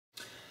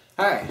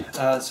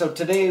Hi, so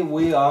today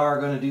we are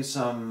going to do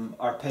some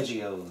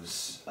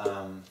arpeggios,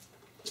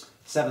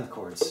 seventh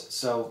chords.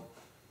 So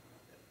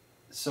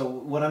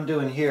what I'm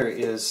doing here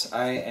is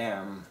I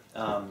am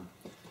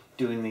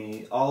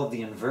doing all of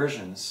the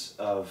inversions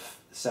of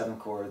seven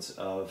chords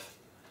of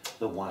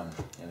the 1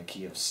 in the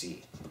key of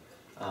C.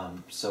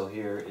 So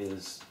here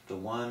is the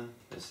 1,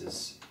 this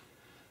is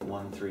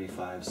 1, 3,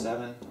 5,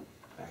 7,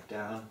 back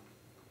down.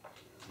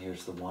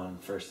 Here's the 1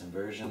 first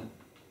inversion.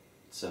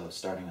 So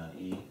starting on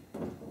E,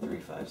 3,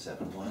 5,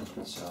 7,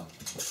 1. So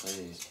play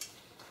these.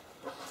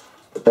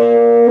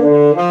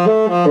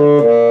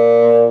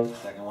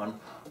 Second one.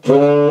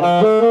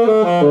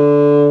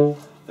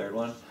 Third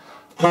one.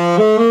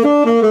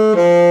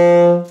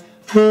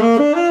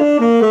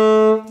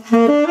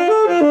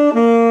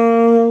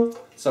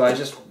 So I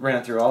just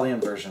ran through all the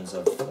inversions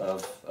of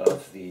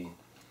the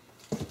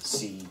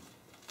C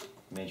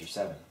major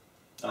 7.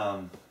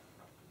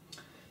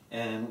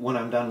 And when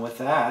I'm done with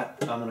that,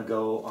 I'm going to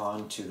go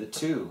on to the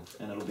 2,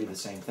 and it'll be the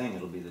same thing.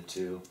 It'll be the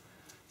 2,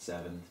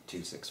 7,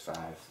 2, 6, 5,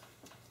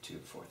 2,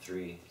 4,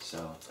 3,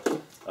 so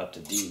up to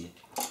D.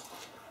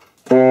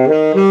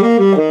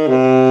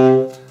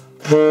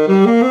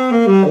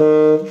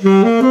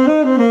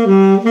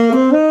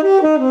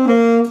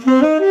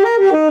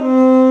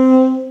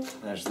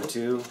 There's the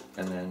 2,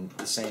 and then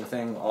the same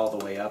thing all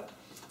the way up,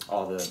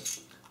 all the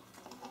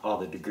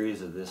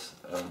degrees of this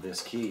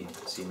key,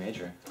 C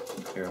major.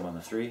 Here I'm on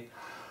the 3.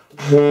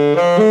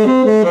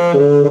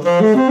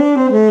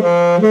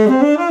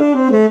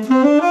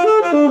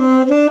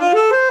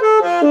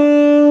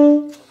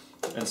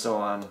 And so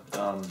on,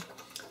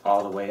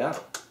 all the way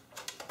up.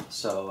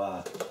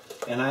 So,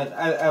 and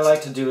I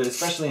like to do it,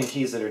 especially in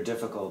keys that are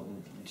difficult,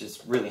 and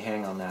just really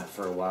hang on that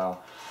for a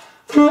while.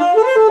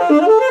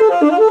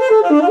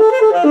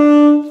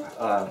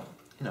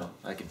 You know,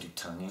 I could do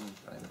tonguing,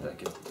 I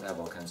could have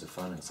all kinds of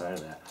fun inside of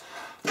that.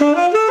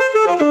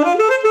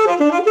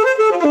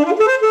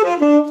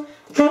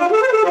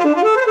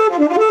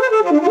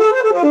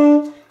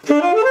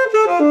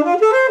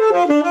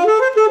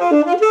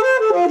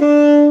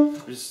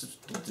 Just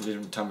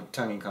different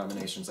tonguing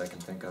combinations I can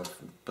think of,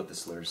 put the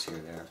slurs here,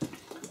 there.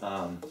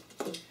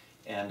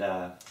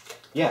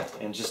 Yeah,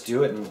 and just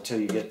do it until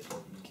you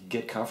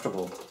get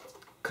comfortable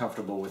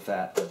with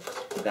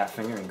that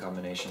fingering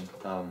combination.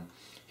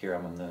 Here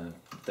I'm on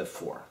the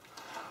 4.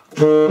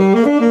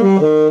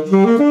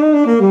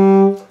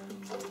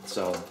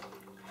 So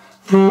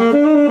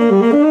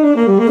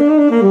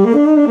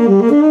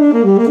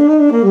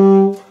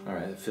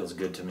alright, that feels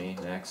good to me.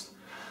 Next.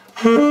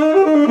 So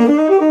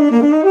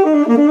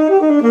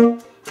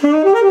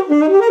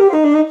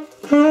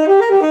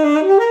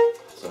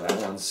that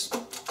one's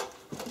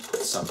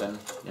something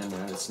in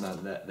there. It's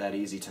not that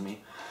easy to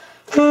me.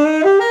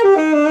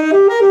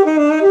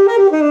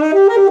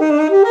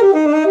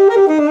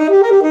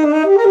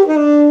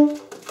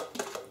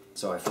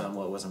 So I found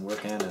what wasn't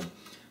working and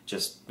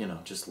just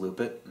loop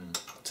it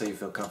until you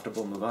feel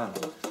comfortable, move on.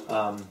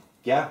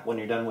 Yeah, when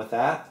you're done with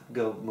that,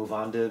 move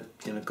on to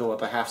go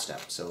up a half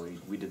step. So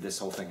we did this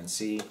whole thing in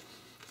C.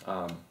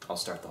 I'll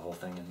start the whole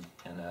thing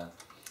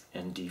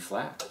in D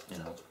flat.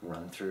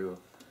 Run through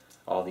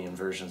all the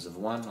inversions of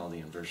 1, all the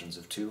inversions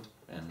of 2,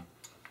 and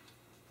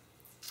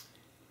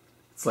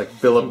it's like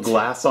Philip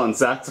Glass on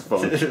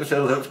saxophone.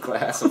 Philip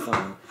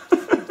Glassophone.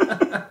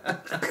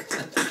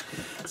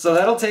 So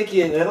that'll take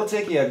you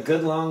a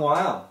good long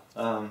while.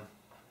 God,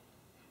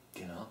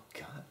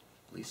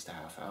 at least a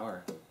half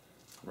hour.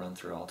 Run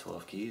through all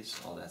 12 keys,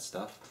 all that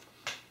stuff.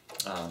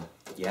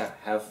 Yeah,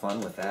 have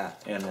fun with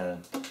that,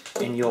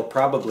 and you'll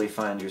probably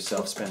find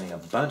yourself spending a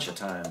bunch of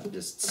time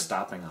just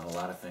stopping on a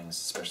lot of things,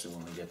 especially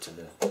when we get to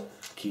the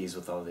keys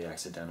with all the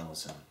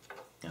accidentals,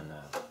 and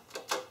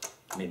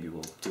maybe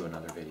we'll do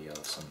another video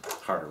of some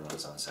harder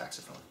ones on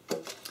saxophone.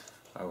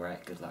 All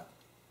right, good luck.